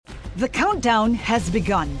The countdown has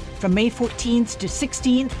begun. From May 14th to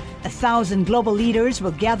 16th, 1,000 global leaders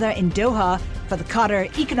will gather in Doha for the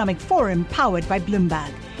Qatar Economic Forum powered by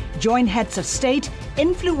Bloomberg. Join heads of state,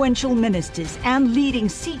 influential ministers, and leading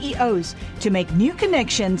CEOs to make new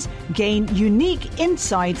connections, gain unique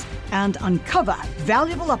insights, and uncover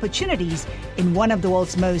valuable opportunities in one of the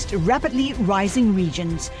world's most rapidly rising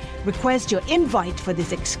regions. Request your invite for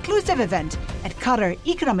this exclusive event at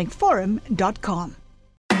QatarEconomicForum.com.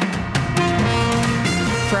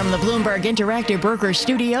 From the Bloomberg Interactive Broker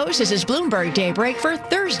Studios, this is Bloomberg Daybreak for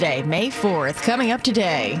Thursday, May 4th. Coming up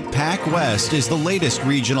today. PacWest is the latest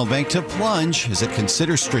regional bank to plunge as it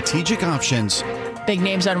considers strategic options. Big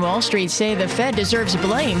names on Wall Street say the Fed deserves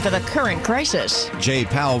blame for the current crisis. Jay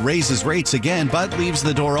Powell raises rates again, but leaves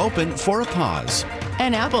the door open for a pause.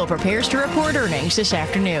 And Apple prepares to report earnings this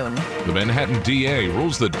afternoon. The Manhattan DA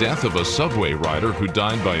rules the death of a subway rider who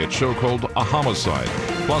died by a chokehold a homicide.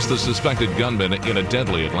 Plus, the suspected gunman in a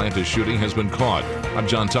deadly Atlanta shooting has been caught. I'm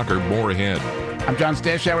John Tucker. More ahead. I'm John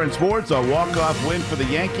Stashower in sports. A walk-off win for the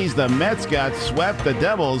Yankees. The Mets got swept. The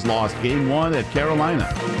Devils lost Game 1 at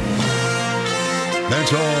Carolina.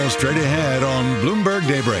 That's all straight ahead on Bloomberg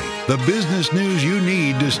Daybreak, the business news you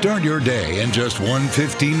need to start your day in just one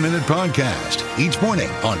 15-minute podcast. Each morning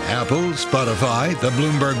on Apple, Spotify, the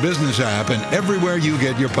Bloomberg Business app, and everywhere you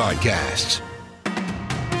get your podcasts.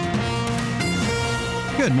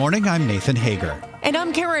 Good morning, I'm Nathan Hager. And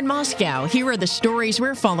I'm Karen Moscow. Here are the stories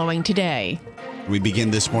we're following today. We begin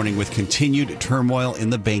this morning with continued turmoil in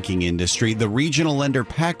the banking industry. The regional lender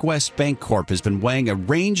PacWest Bancorp has been weighing a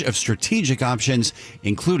range of strategic options,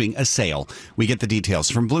 including a sale. We get the details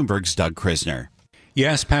from Bloomberg's Doug Krisner.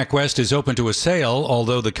 Yes, PacWest is open to a sale,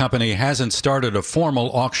 although the company hasn't started a formal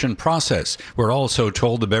auction process. We're also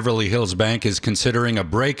told the Beverly Hills Bank is considering a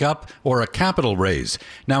breakup or a capital raise.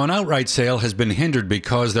 Now, an outright sale has been hindered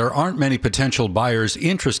because there aren't many potential buyers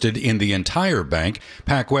interested in the entire bank.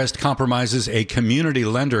 PacWest compromises a community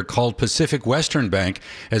lender called Pacific Western Bank,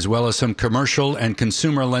 as well as some commercial and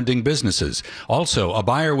consumer lending businesses. Also, a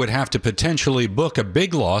buyer would have to potentially book a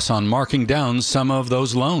big loss on marking down some of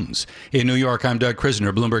those loans. In New York, I'm Doug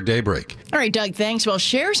Krisner, Bloomberg Daybreak. All right, Doug, thanks. Well,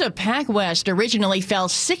 shares of PacWest originally fell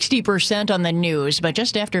 60% on the news, but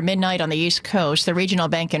just after midnight on the East Coast, the regional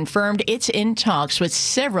bank confirmed it's in talks with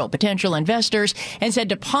several potential investors and said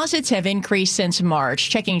deposits have increased since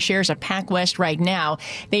March. Checking shares of PacWest right now,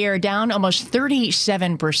 they are down almost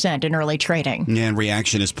 37% in early trading. And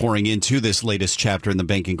reaction is pouring into this latest chapter in the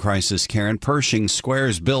banking crisis. Karen, Pershing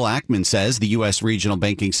Square's Bill Ackman says the U.S. regional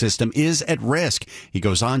banking system is at risk. He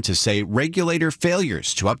goes on to say regulator failures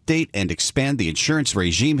to update and expand the insurance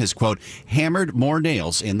regime has, quote, hammered more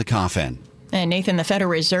nails in the coffin. And Nathan, the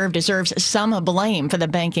Federal Reserve deserves some blame for the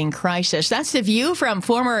banking crisis. That's the view from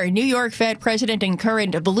former New York Fed president and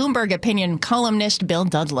current Bloomberg opinion columnist Bill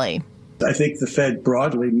Dudley. I think the Fed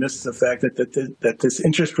broadly missed the fact that this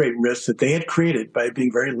interest rate risk that they had created by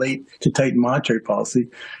being very late to tighten monetary policy,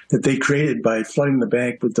 that they created by flooding the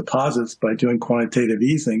bank with deposits by doing quantitative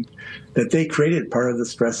easing, that they created part of the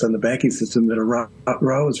stress on the banking system that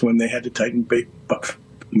arose when they had to tighten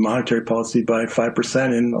monetary policy by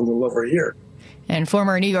 5% in a little over a year. And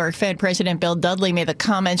former New York Fed President Bill Dudley made the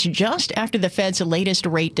comments just after the Fed's latest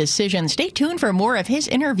rate decision. Stay tuned for more of his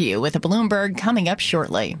interview with Bloomberg coming up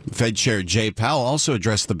shortly. Fed Chair Jay Powell also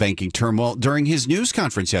addressed the banking turmoil during his news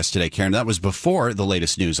conference yesterday, Karen. That was before the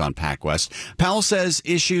latest news on PacWest. Powell says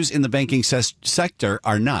issues in the banking sector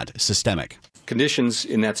are not systemic. Conditions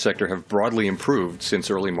in that sector have broadly improved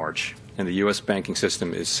since early March, and the U.S. banking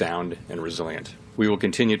system is sound and resilient. We will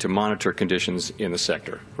continue to monitor conditions in the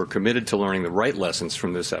sector. We're committed to learning the right lessons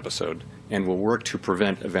from this episode and will work to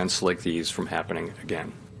prevent events like these from happening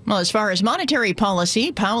again. Well, as far as monetary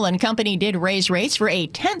policy, Powell and company did raise rates for a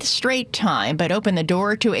 10th straight time, but opened the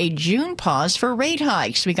door to a June pause for rate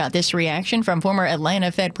hikes. We got this reaction from former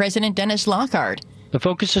Atlanta Fed President Dennis Lockhart. The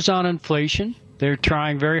focus is on inflation. They're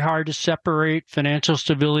trying very hard to separate financial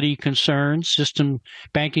stability concerns,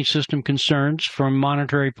 banking system concerns from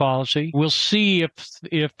monetary policy. We'll see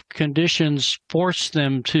if conditions force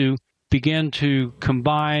them to begin to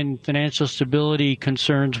combine financial stability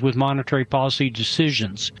concerns with monetary policy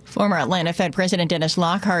decisions. Former Atlanta Fed President Dennis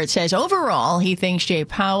Lockhart says overall he thinks Jay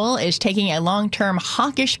Powell is taking a long-term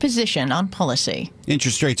hawkish position on policy.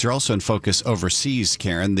 Interest rates are also in focus overseas,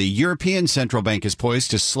 Karen. The European Central Bank is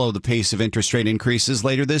poised to slow the pace of interest rate increases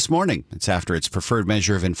later this morning. It's after its preferred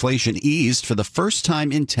measure of inflation eased for the first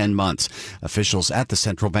time in 10 months. Officials at the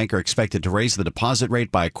central bank are expected to raise the deposit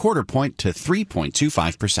rate by a quarter point to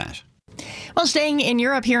 3.25%. Well, staying in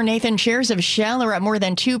Europe here, Nathan, shares of Shell are up more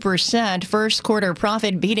than 2%. First quarter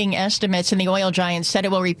profit beating estimates, and the oil giant said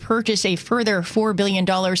it will repurchase a further $4 billion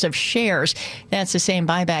of shares. That's the same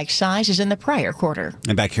buyback size as in the prior quarter.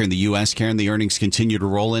 And back here in the U.S., Karen, the earnings continue to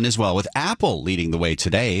roll in as well, with Apple leading the way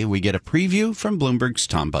today. We get a preview from Bloomberg's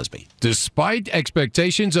Tom Busby. Despite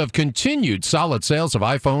expectations of continued solid sales of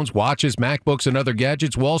iPhones, watches, MacBooks, and other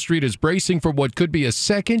gadgets, Wall Street is bracing for what could be a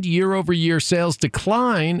second year-over-year sales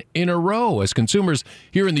decline in a row as consumers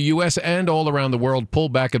here in the U.S. and all around the world pull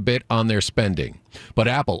back a bit on their spending. But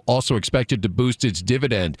Apple also expected to boost its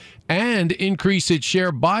dividend and increase its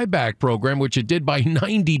share buyback program, which it did by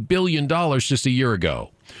 $90 billion just a year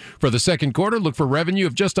ago. For the second quarter, look for revenue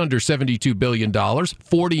of just under $72 billion,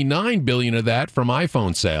 $49 billion of that from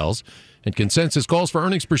iPhone sales, and consensus calls for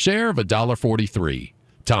earnings per share of $1.43.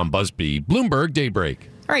 Tom Busby, Bloomberg Daybreak.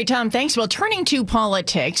 All right, Tom, thanks. Well, turning to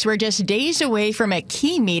politics, we're just days away from a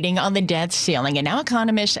key meeting on the debt ceiling, and now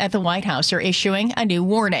economists at the White House are issuing a new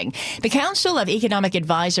warning. The Council of Economic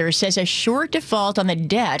Advisors says a short default on the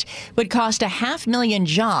debt would cost 500,000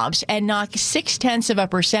 jobs and knock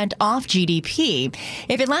 0.6% off GDP.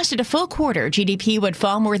 If it lasted a full quarter, GDP would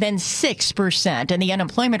fall more than 6%, and the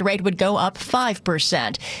unemployment rate would go up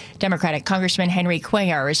 5%. Democratic Congressman Henry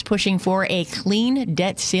Cuellar is pushing for a clean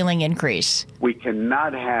debt ceiling increase. We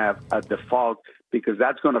cannot have a default because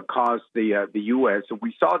that's going to cost the U.S.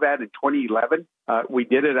 We saw that in 2011. We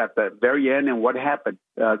did it at the very end, and what happened?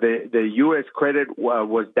 The U.S. credit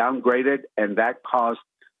was downgraded, and that cost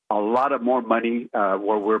a lot of more money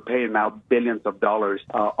where we're paying out billions of dollars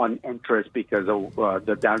on interest because of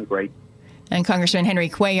the downgrade. And Congressman Henry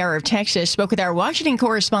Cuellar of Texas spoke with our Washington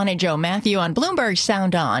correspondent Joe Matthew on Bloomberg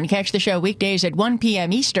Sound On. Catch the show weekdays at 1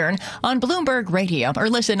 p.m. Eastern on Bloomberg Radio or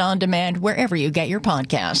listen on demand wherever you get your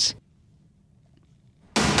podcasts.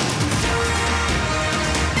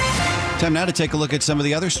 Time now to take a look at some of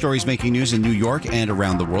the other stories making news in New York and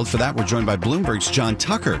around the world. For that, we're joined by Bloomberg's John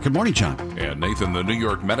Tucker. Good morning, John. And Nathan, the New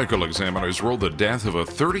York medical examiners ruled the death of a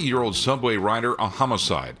 30-year-old subway rider a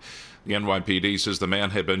homicide. The NYPD says the man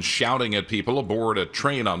had been shouting at people aboard a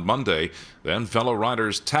train on Monday. Then fellow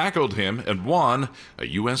riders tackled him, and one, a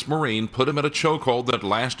U.S. Marine, put him in a chokehold that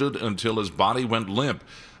lasted until his body went limp.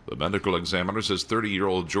 The medical examiner says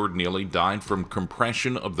 30-year-old Jordan Neely died from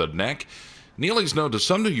compression of the neck. Neely's known to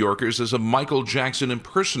some New Yorkers as a Michael Jackson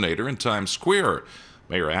impersonator in Times Square.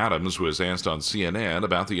 Mayor Adams was asked on CNN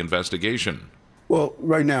about the investigation. Well,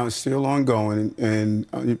 right now it's still ongoing, and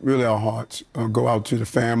really our hearts go out to the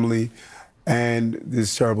family and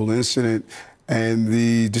this terrible incident. And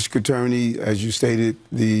the district attorney, as you stated,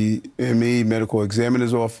 the ME, Medical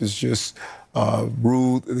Examiner's Office, just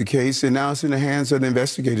ruled the case, and now it's in the hands of the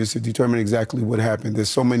investigators to determine exactly what happened. There's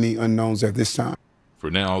so many unknowns at this time.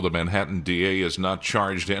 For now, the Manhattan DA has not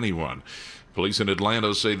charged anyone. Police in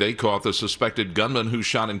Atlanta say they caught the suspected gunman who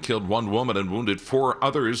shot and killed one woman and wounded 4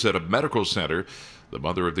 others at a medical center. The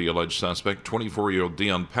mother of the alleged suspect, 24-year-old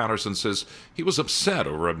Dion Patterson, says he was upset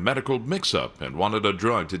over a medical mix-up and wanted a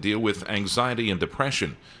drug to deal with anxiety and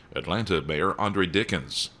depression. Atlanta Mayor Andre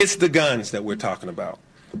Dickens. It's the guns that we're talking about.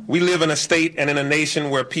 We live in a state and in a nation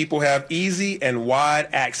where people have easy and wide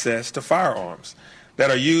access to firearms that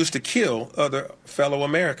are used to kill other fellow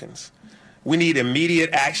Americans. We need immediate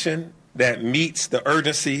action that meets the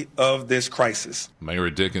urgency of this crisis. Mayor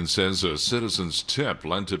Dickens says a citizen's tip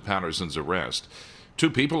led to Patterson's arrest. 2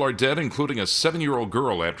 people are dead, including a 7-year-old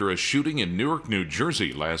girl, after a shooting in Newark, New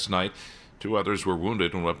Jersey last night. 2 others were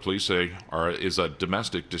wounded in what police say is a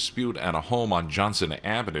domestic dispute at a home on Johnson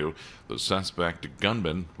Avenue. The suspect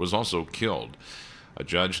gunman was also killed. A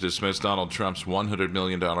judge dismissed Donald Trump's $100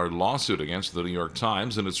 million lawsuit against the New York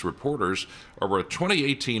Times and its reporters over a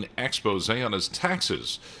 2018 expose on his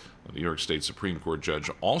taxes. The New York State Supreme Court judge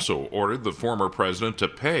also ordered the former president to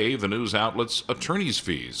pay the news outlet's attorney's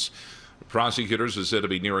fees. Prosecutors are said to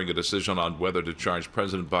be nearing a decision on whether to charge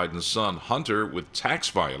President Biden's son, Hunter, with tax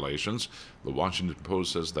violations. The Washington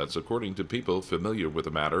Post says that's according to people familiar with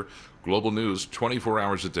the matter. Global news 24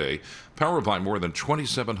 hours a day, powered by more than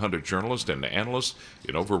 2,700 journalists and analysts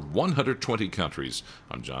in over 120 countries.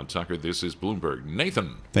 I'm John Tucker. This is Bloomberg.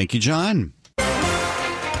 Nathan. Thank you, John.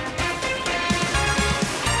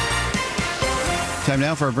 Time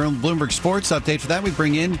now for a Bloomberg Sports update. For that, we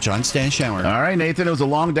bring in John Stashower. All right, Nathan, it was a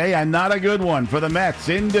long day and not a good one for the Mets.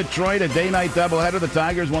 In Detroit, a day-night doubleheader. The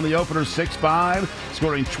Tigers won the opener 6-5,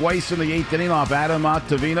 scoring twice in the 8th inning off Adam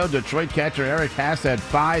Ottavino. Detroit catcher Eric Haas had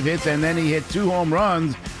 5 hits, and then he hit 2 home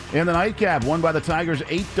runs in the nightcap, won by the Tigers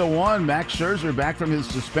 8-1. Max Scherzer, back from his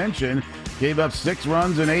suspension, gave up 6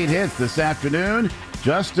 runs and 8 hits. This afternoon,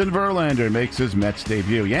 Justin Verlander makes his Mets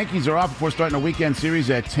debut. Yankees are off before starting a weekend series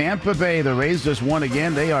at Tampa Bay. The Rays just won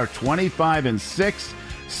again. They are 25-6,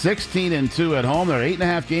 16-2 at home. They're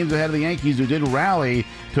 8.5 games ahead of the Yankees, who did rally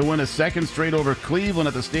to win a second straight over Cleveland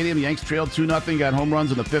at the stadium. The Yanks trailed 2-0, got home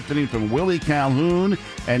runs in the fifth inning from Willie Calhoun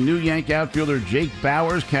and new Yank outfielder Jake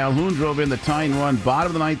Bauers. Calhoun drove in the tying run bottom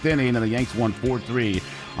of the ninth inning, and the Yanks won 4-3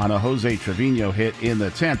 on a Jose Trevino hit in the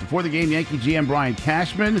 10th. Before the game, Yankee GM Brian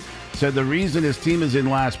Cashman said the reason his team is in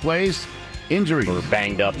last place, injuries. We're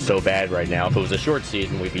banged up so bad right now. If it was a short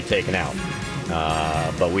season, we'd be taken out.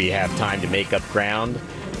 But we have time to make up ground,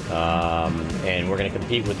 and we're going to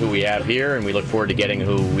compete with who we have here, and we look forward to getting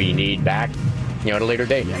who we need back, at a later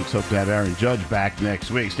date. Yanks hope to have Aaron Judge back next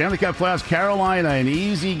week. Stanley Cup Playoffs, Carolina, an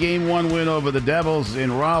easy Game 1 win over the Devils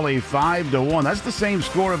in Raleigh, 5-1. That's the same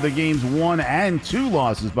score of the Games 1 and 2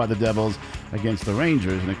 losses by the Devils against the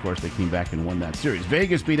Rangers, and of course they came back and won that series.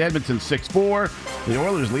 Vegas beat Edmonton 6-4. The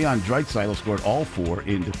Oilers' Leon Draisaitl scored all 4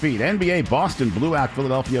 in defeat. NBA, Boston blew out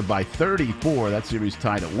Philadelphia by 34. That series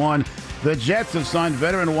tied at 1. The Jets have signed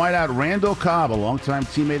veteran wideout Randall Cobb, a longtime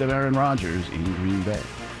teammate of Aaron Rodgers, in Green Bay.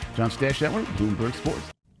 John Stashnetler, Bloomberg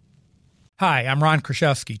Sports. Hi, I'm Ron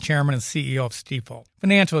Kraszewski, Chairman and CEO of Stifel.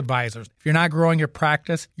 Financial advisors, if you're not growing your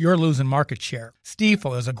practice, you're losing market share.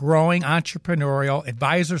 Stifel is a growing, entrepreneurial,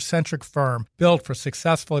 advisor-centric firm built for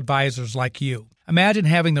successful advisors like you. Imagine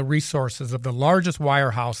having the resources of the largest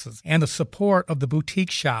wirehouses and the support of the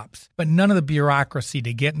boutique shops, but none of the bureaucracy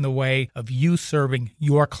to get in the way of you serving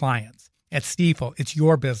your clients. At Stifel, it's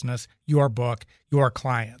your business, your book, your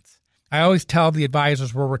clients. I always tell the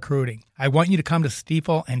advisors we're recruiting, I want you to come to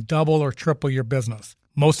Stifel and double or triple your business.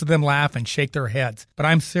 Most of them laugh and shake their heads, but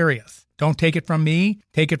I'm serious. Don't take it from me.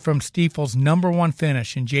 Take it from Stifel's #1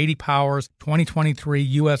 finish in J.D. Power's 2023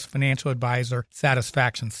 U.S. Financial Advisor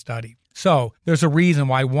Satisfaction Study. So, there's a reason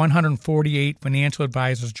why 148 financial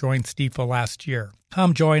advisors joined Stifel last year.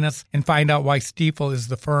 Come join us and find out why Stifel is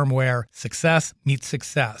the firm where success meets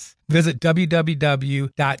success. Visit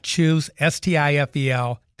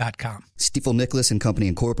www.choosestifel.com. Stifel Nicholas and Company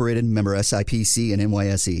Incorporated, member SIPC and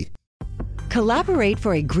NYSE. Collaborate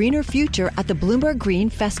for a greener future at the Bloomberg Green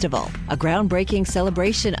Festival, a groundbreaking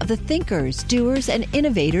celebration of the thinkers, doers, and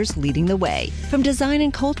innovators leading the way. From design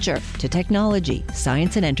and culture to technology,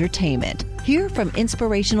 science, and entertainment. Hear from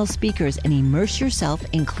inspirational speakers and immerse yourself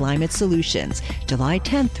in climate solutions. July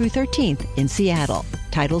 10th through 13th in Seattle.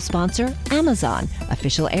 Title sponsor, Amazon.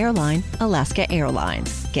 Official airline, Alaska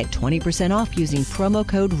Airlines. Get 20% off using promo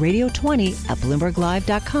code radio20 at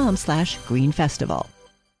BloombergLive.com/greenfestival.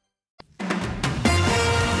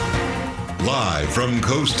 Live from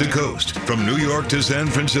coast to coast, from New York to San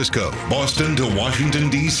Francisco, Boston to Washington,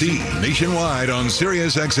 D.C., nationwide on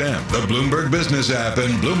SiriusXM, the Bloomberg Business app,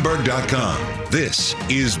 and Bloomberg.com. This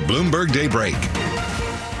is Bloomberg Daybreak.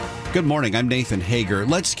 Good morning. I'm Nathan Hager.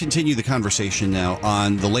 Let's continue the conversation now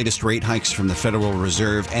on the latest rate hikes from the Federal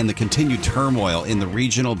Reserve and the continued turmoil in the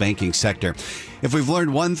regional banking sector. If we've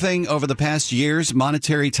learned one thing over the past year's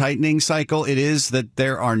monetary tightening cycle, it is that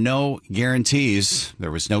there are no guarantees. There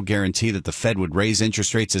was no guarantee that the Fed would raise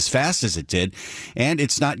interest rates as fast as it did, and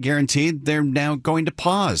it's not guaranteed they're now going to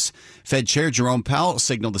pause. Fed Chair Jerome Powell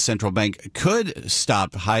signaled the central bank could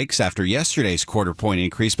stop hikes after yesterday's quarter-point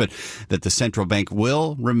increase, but that the central bank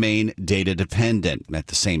will remain data dependent. At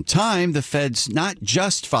the same time, the Fed's not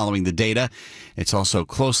just following the data, it's also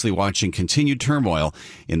closely watching continued turmoil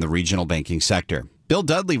in the regional banking sector. Bill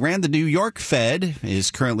Dudley ran the New York Fed, is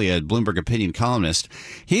currently a Bloomberg opinion columnist.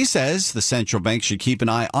 He says the central bank should keep an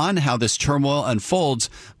eye on how this turmoil unfolds,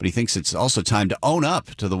 but he thinks it's also time to own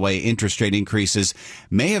up to the way interest rate increases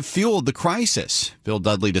may have fueled the crisis. Bill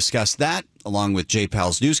Dudley discussed that along with Jay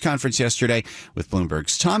Powell's news conference yesterday with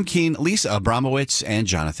Bloomberg's Tom Keene, Lisa Abramowitz, and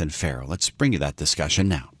Jonathan Farrell. Let's bring you that discussion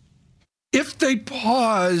now. If they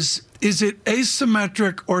pause, is it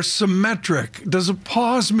asymmetric or symmetric? Does a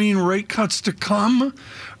pause mean rate cuts to come?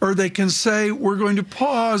 Or they can say, we're going to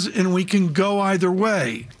pause and we can go either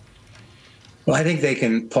way? Well, I think they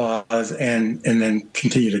can pause and then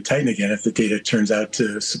continue to tighten again if the data turns out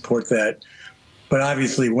to support that. But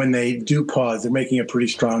obviously, when they do pause, they're making a pretty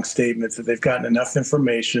strong statement that they've gotten enough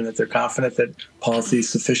information, that they're confident that policy is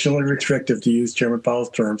sufficiently restrictive, to use Chairman Powell's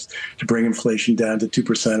terms, to bring inflation down to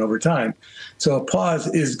 2% over time. So a pause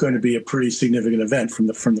is going to be a pretty significant event from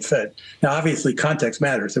the Fed. Now, obviously, context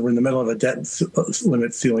matters. If we're in the middle of a debt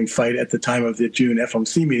limit ceiling fight at the time of the June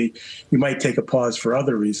FOMC meeting, you might take a pause for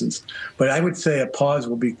other reasons. But I would say a pause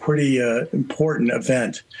will be pretty important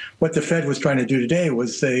event. What the Fed was trying to do today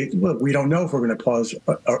was say, look, we don't know if we're going to pause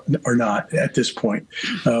or not at this point.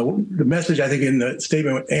 The message, I think, in the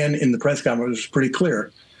statement and in the press conference was pretty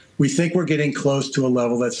clear. We think we're getting close to a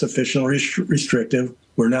level that's sufficiently restrictive.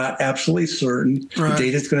 We're not absolutely certain. Right. The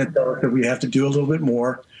data is going to tell us that we have to do a little bit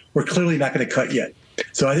more. We're clearly not going to cut yet.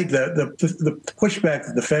 So I think the pushback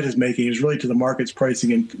that the Fed is making is really to the market's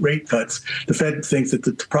pricing and rate cuts. The Fed thinks that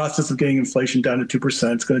the process of getting inflation down to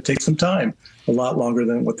 2% is going to take some time, a lot longer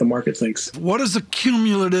than what the market thinks. What is the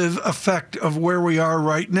cumulative effect of where we are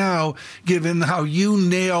right now, given how you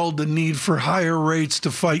nailed the need for higher rates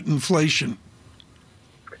to fight inflation?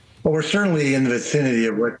 Well, we're certainly in the vicinity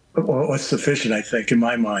of what's sufficient, I think, in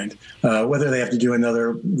my mind. Whether they have to do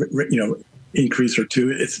another, increase or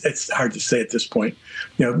two, it's hard to say at this point.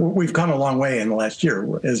 We've come a long way in the last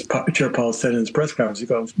year. As Chair Powell said in his press conference, you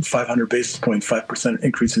go 500 basis points, 5%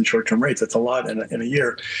 increase in short-term rates. That's a lot in a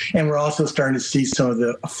year. And we're also starting to see some of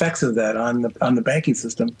the effects of that on the banking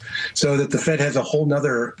system, so that the Fed has a whole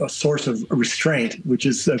nother source of restraint, which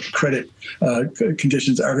is credit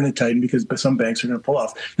conditions are going to tighten because some banks are going to pull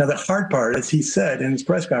off. Now, the hard part, as he said in his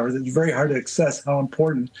press conference, it's very hard to assess how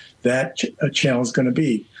important that channel is going to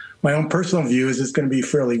be. My own personal view is it's going to be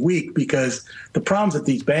fairly weak, because the problems that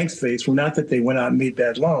these banks face were not that they went out and made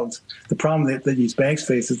bad loans. The problem that these banks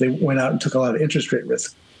face is they went out and took a lot of interest rate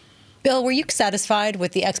risk. Bill, were you satisfied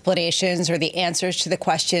with the explanations or the answers to the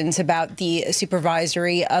questions about the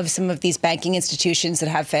supervisory of some of these banking institutions that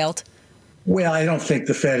have failed? Well, I don't think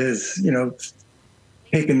the Fed has,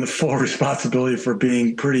 taken the full responsibility for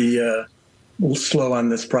being pretty slow on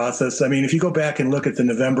this process. I mean, if you go back and look at the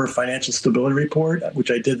November financial stability report,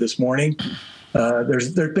 which I did this morning,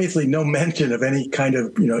 there's basically no mention of any kind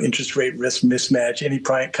of interest rate risk mismatch, any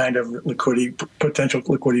kind of potential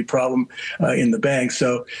liquidity problem in the bank.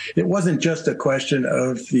 So it wasn't just a question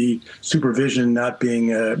of the supervision not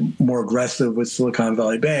being more aggressive with Silicon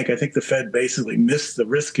Valley Bank. I think the Fed basically missed the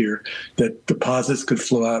risk here that deposits could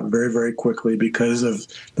flow out very, very quickly because of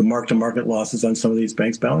the mark-to-market losses on some of these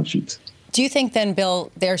banks' balance sheets. Do you think then, Bill,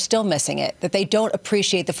 they're still missing it, that they don't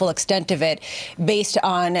appreciate the full extent of it based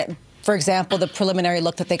on, for example, the preliminary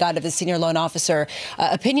look that they got of the senior loan officer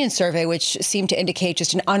opinion survey, which seemed to indicate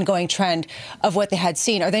just an ongoing trend of what they had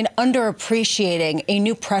seen? Are they underappreciating a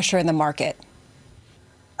new pressure in the market?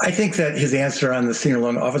 I think that his answer on the senior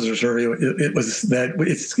loan officer survey, it was that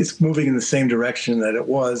it's moving in the same direction that it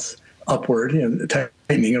was upward,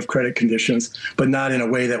 tightening of credit conditions, but not in a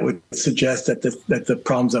way that would suggest that the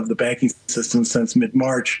problems of the banking system since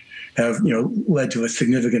mid-March have led to a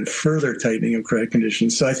significant further tightening of credit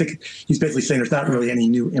conditions. So I think he's basically saying there's not really any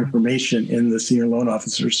new information in the senior loan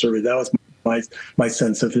officer survey. That was my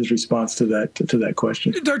sense of his response to that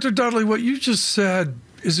question. Dr. Dudley, what you just said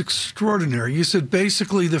is extraordinary. You said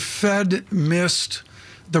basically the Fed missed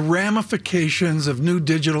the ramifications of new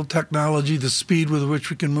digital technology, the speed with which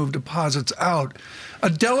we can move deposits out. A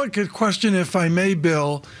delicate question, if I may,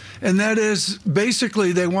 Bill, and that is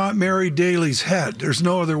basically they want Mary Daly's head. There's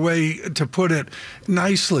no other way to put it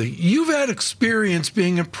nicely. You've had experience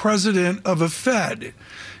being a president of a Fed.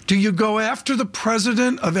 Do you go after the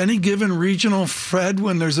president of any given regional Fed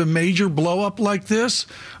when there's a major blow-up like this?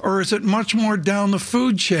 Or is it much more down the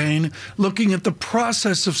food chain, looking at the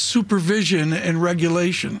process of supervision and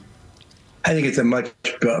regulation? I think it's a much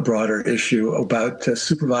broader issue about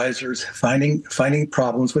supervisors finding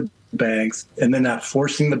problems with banks and then not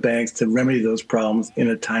forcing the banks to remedy those problems in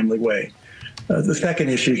a timely way. The second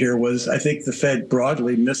issue here was, I think the Fed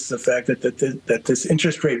broadly missed the fact that this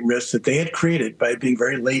interest rate risk that they had created by being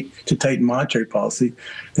very late to tighten monetary policy,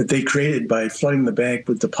 that they created by flooding the bank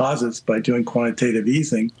with deposits by doing quantitative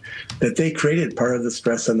easing, that they created part of the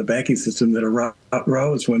stress on the banking system that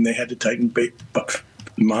arose when they had to tighten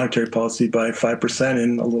monetary policy by 5%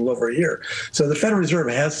 in a little over a year. So the Federal Reserve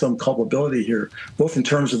has some culpability here, both in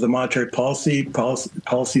terms of the monetary policies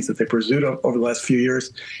that they pursued over the last few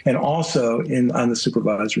years, and also on the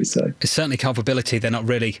supervisory side. It's certainly culpability they're not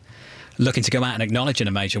really looking to go out and acknowledge in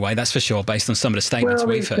a major way, that's for sure, based on some of the statements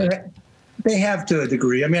we've heard. They have to a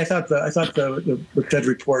degree. I mean, I thought the Fed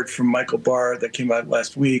report from Michael Barr that came out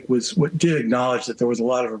last week did acknowledge that there was a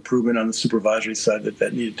lot of improvement on the supervisory side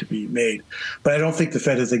that needed to be made. But I don't think the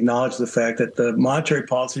Fed has acknowledged the fact that the monetary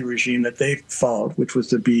policy regime that they followed, which was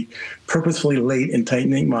to be purposefully late in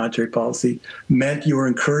tightening monetary policy, meant you were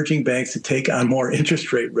encouraging banks to take on more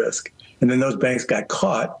interest rate risk. And then those banks got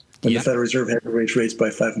caught when the Federal Reserve had to raise rates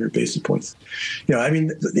by 500 basis points. I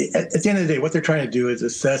mean, at the end of the day, what they're trying to do is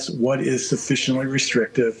assess what is sufficiently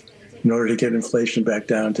restrictive in order to get inflation back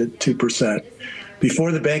down to 2%.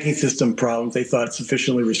 Before the banking system problems, they thought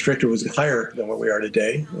sufficiently restricted was higher than what we are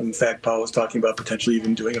today. In fact, Powell was talking about potentially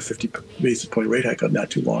even doing a 50 basis point rate hike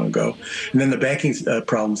not too long ago. And then the banking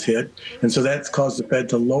problems hit. And so that's caused the Fed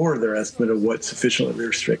to lower their estimate of what sufficiently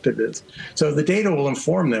restrictive is. So the data will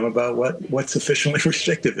inform them about what sufficiently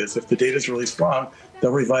restrictive is. If the data is really strong,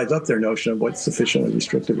 they'll revise up their notion of what sufficiently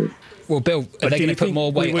restrictive is. Well, Bill, are they going to put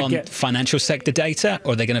more weight on financial sector data,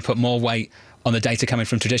 or are they going to put more weight on the data coming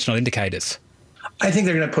from traditional indicators? I think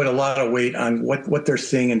they're going to put a lot of weight on what they're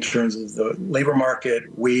seeing in terms of the labor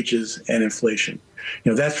market, wages, and inflation.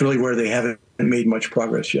 That's really where they haven't made much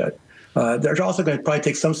progress yet. They're also going to probably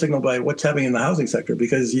take some signal by what's happening in the housing sector,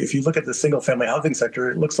 because if you look at the single-family housing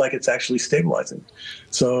sector, it looks like it's actually stabilizing.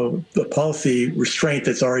 So the policy restraint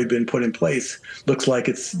that's already been put in place looks like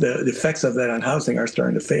it's the effects of that on housing are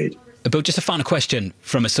starting to fade. Bill, just a final question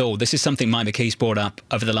from us all. This is something Mike McKee's brought up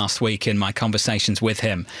over the last week in my conversations with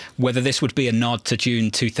him, whether this would be a nod to June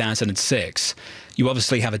 2006. You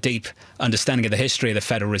obviously have a deep understanding of the history of the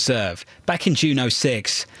Federal Reserve. Back in June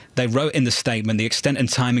 2006, they wrote in the statement, the extent and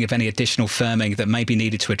timing of any additional firming that may be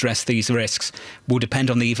needed to address these risks will depend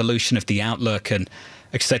on the evolution of the outlook and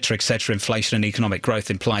et cetera, inflation and economic growth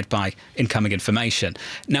implied by incoming information.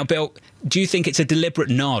 Now, Bill, do you think it's a deliberate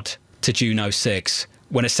nod to June 2006?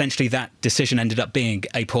 When essentially that decision ended up being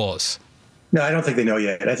a pause? No, I don't think they know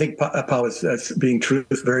yet. I think Powell was being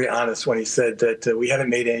very honest when he said that we haven't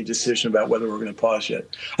made any decision about whether we're going to pause yet.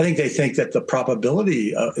 I think they think that the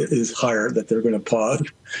probability is higher that they're going to pause,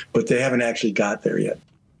 but they haven't actually got there yet.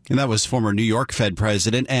 And that was former New York Fed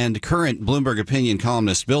president and current Bloomberg opinion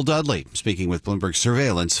columnist Bill Dudley speaking with Bloomberg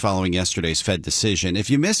Surveillance following yesterday's Fed decision. If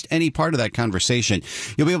you missed any part of that conversation,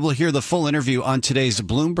 you'll be able to hear the full interview on today's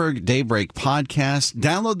Bloomberg Daybreak podcast.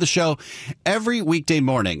 Download the show every weekday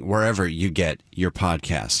morning wherever you get your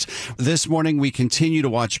podcasts. This morning, we continue to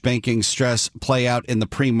watch banking stress play out in the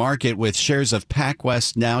pre-market with shares of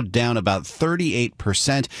PacWest now down about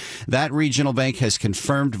 38%. That regional bank has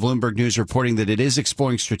confirmed Bloomberg News reporting that it is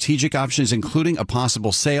exploring strategic options, including a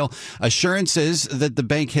possible sale. Assurances that the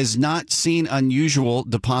bank has not seen unusual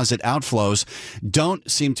deposit outflows don't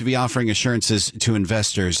seem to be offering assurances to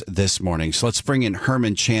investors this morning. So let's bring in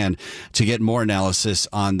Herman Chan to get more analysis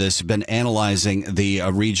on this. Been analyzing the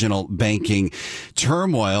regional banking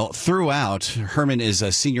turmoil throughout. Herman is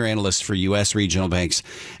a senior analyst for U.S. regional banks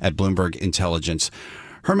at Bloomberg Intelligence.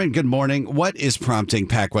 Herman, good morning. What is prompting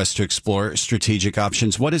PacWest to explore strategic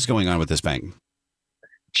options? What is going on with this bank?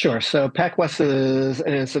 Sure. So PacWest is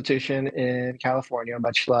an institution in California,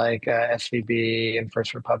 much like SVB and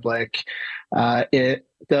First Republic. It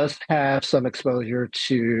does have some exposure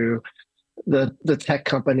to the tech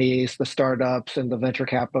companies, the startups, and the venture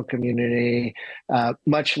capital community,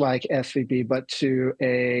 much like SVB, but to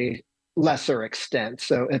a lesser extent.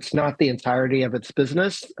 So it's not the entirety of its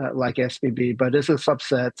business like SVB, but is a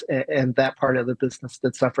subset, and that part of the business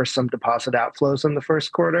did suffer some deposit outflows in the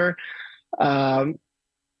first quarter.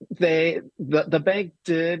 The bank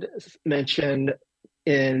did mention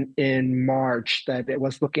in March that it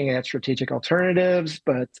was looking at strategic alternatives,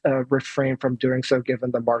 but refrained from doing so given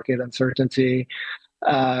the market uncertainty.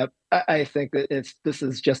 I think that this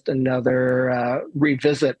is just another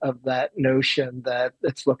revisit of that notion that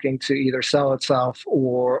it's looking to either sell itself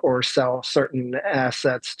or sell certain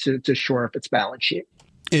assets to shore up its balance sheet.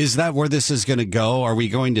 Is that where this is going to go? Are we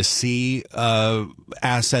going to see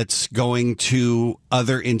assets going to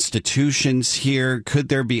other institutions here? Could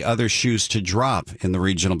there be other shoes to drop in the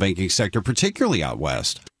regional banking sector, particularly out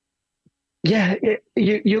west? Yeah,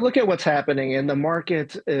 you look at what's happening, and the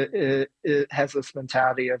market it has this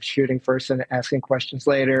mentality of shooting first and asking questions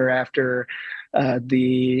later after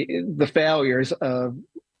the failures of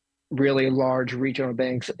really large regional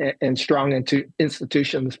banks and strong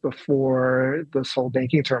institutions before this whole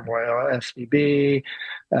banking turmoil. SVB,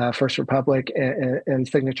 First Republic, and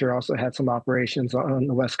Signature also had some operations on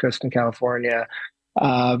the West Coast in California.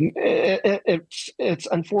 It's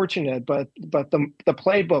unfortunate, but the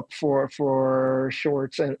playbook for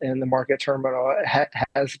shorts and the market turmoil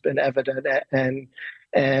has been evident and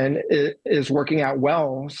it is working out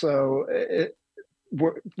well. So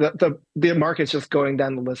the market's just going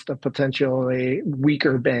down the list of potentially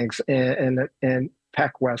weaker banks, and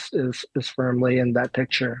PacWest is firmly in that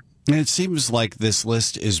picture. And it seems like this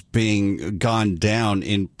list is being gone down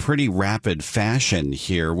in pretty rapid fashion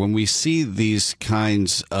here. When we see these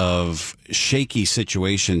kinds of shaky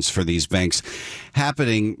situations for these banks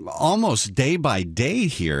happening almost day by day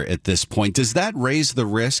here at this point, does that raise the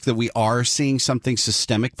risk that we are seeing something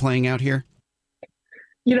systemic playing out here?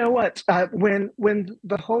 You know what? When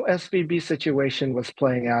the whole SVB situation was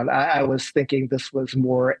playing out, I was thinking this was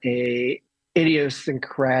more a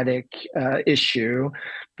idiosyncratic issue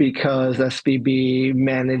because SVB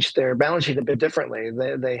managed their balance sheet a bit differently.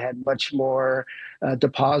 They had much more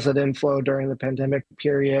deposit inflow during the pandemic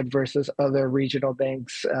period versus other regional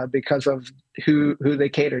banks because of who they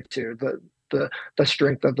catered to, the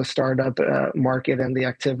strength of the startup market and the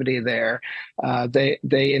activity there. They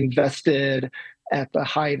invested at the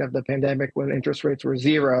height of the pandemic when interest rates were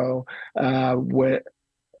zero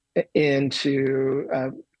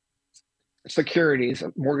into securities,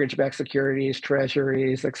 mortgage-backed securities,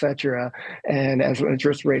 treasuries, etc. And as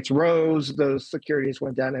interest rates rose, those securities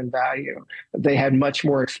went down in value. They had much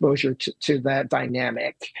more exposure to that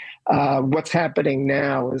dynamic. What's happening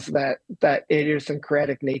now is that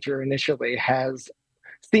idiosyncratic nature initially has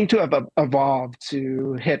seemed to have evolved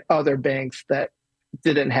to hit other banks that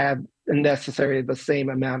didn't have necessarily the same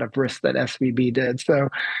amount of risk that SVB did. So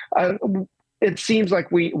it seems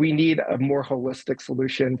like we need a more holistic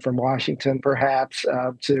solution from Washington, perhaps,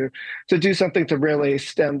 to do something to really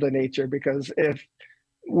stem the nature. Because if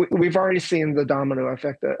we've already seen the domino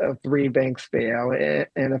effect of 3 banks fail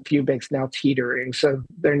and a few banks now teetering, so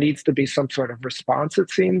there needs to be some sort of response,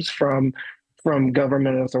 it seems, from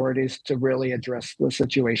government authorities to really address the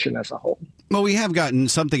situation as a whole. Well, we have gotten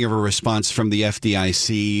something of a response from the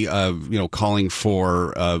FDIC, calling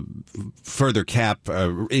for further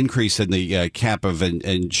increase in the cap of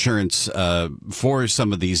insurance for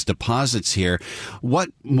some of these deposits here. What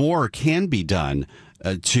more can be done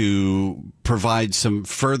to provide some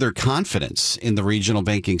further confidence in the regional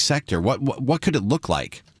banking sector? What could it look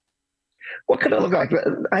like? What could it look like?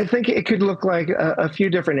 I think it could look like a few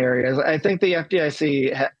different areas. I think the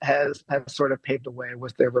FDIC has sort of paved the way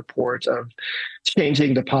with their report of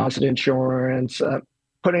changing deposit insurance,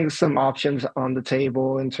 putting some options on the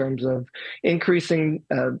table in terms of increasing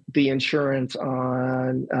the insurance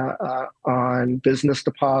on business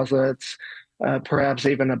deposits, perhaps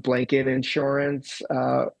even a blanket insurance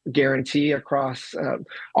guarantee across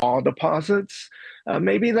all deposits.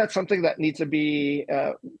 Maybe that's something that needs to be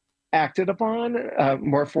acted upon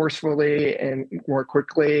more forcefully and more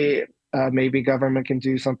quickly. Maybe government can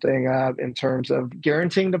do something in terms of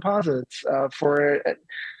guaranteeing deposits for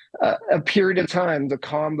a period of time to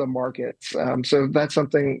calm the markets. So that's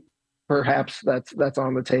something perhaps that's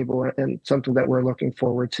on the table and something that we're looking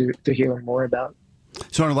forward to hearing more about.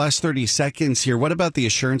 So in our last 30 seconds here, what about the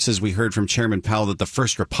assurances we heard from Chairman Powell that the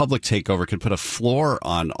First Republic takeover could put a floor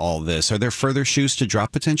on all this? Are there further shoes to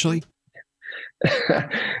drop potentially?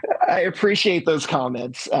 I appreciate those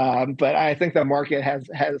comments, but I think the market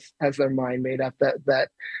has their mind made up that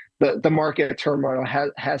the market turmoil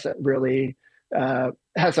hasn't really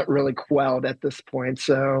quelled at this point.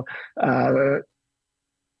 So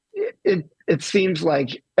it seems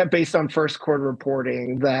like, based on first quarter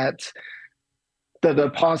reporting, that the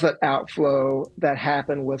deposit outflow that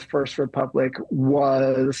happened with First Republic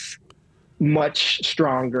was much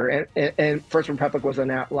stronger, and First Republic was an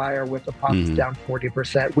outlier with deposits down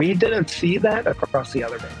 40%. We didn't see that across the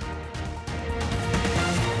other banks.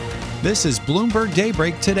 This is Bloomberg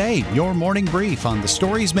Daybreak Today, your morning brief on the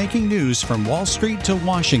stories making news from Wall Street to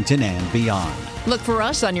Washington and beyond. Look for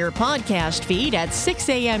us on your podcast feed at 6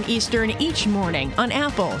 a.m. Eastern each morning on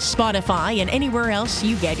Apple, Spotify, and anywhere else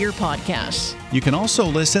you get your podcasts. You can also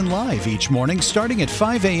listen live each morning starting at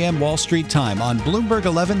 5 a.m. Wall Street time on Bloomberg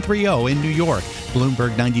 1130 in New York,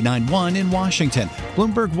 Bloomberg 99.1 in Washington,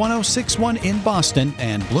 Bloomberg 106.1 in Boston,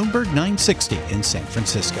 and Bloomberg 960 in San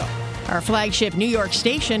Francisco. Our flagship New York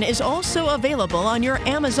station is also available on your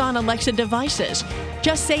Amazon Alexa devices.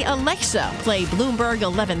 Just say, Alexa, play Bloomberg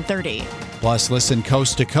 1130. Plus, listen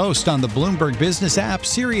coast to coast on the Bloomberg Business app,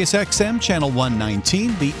 Sirius XM Channel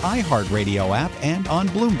 119, the iHeartRadio app, and on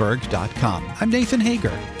Bloomberg.com. I'm Nathan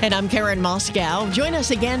Hager. And I'm Karen Moscow. Join us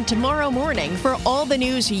again tomorrow morning for all the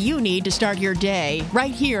news you need to start your day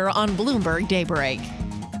right here on Bloomberg Daybreak.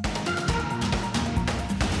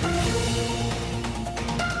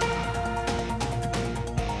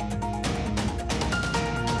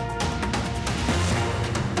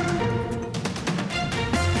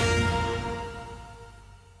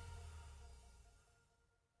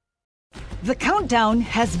 The countdown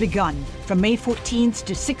has begun. From May 14th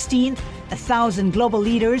to 16th, 1,000 global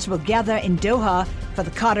leaders will gather in Doha for the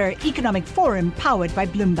Qatar Economic Forum powered by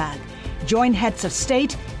Bloomberg. Join heads of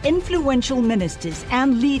state, influential ministers,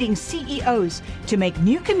 and leading CEOs to make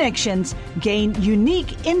new connections, gain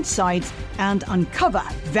unique insights, and uncover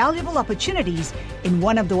valuable opportunities in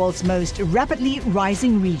one of the world's most rapidly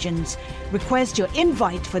rising regions. Request your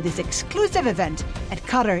invite for this exclusive event at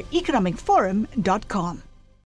QatarEconomicForum.com.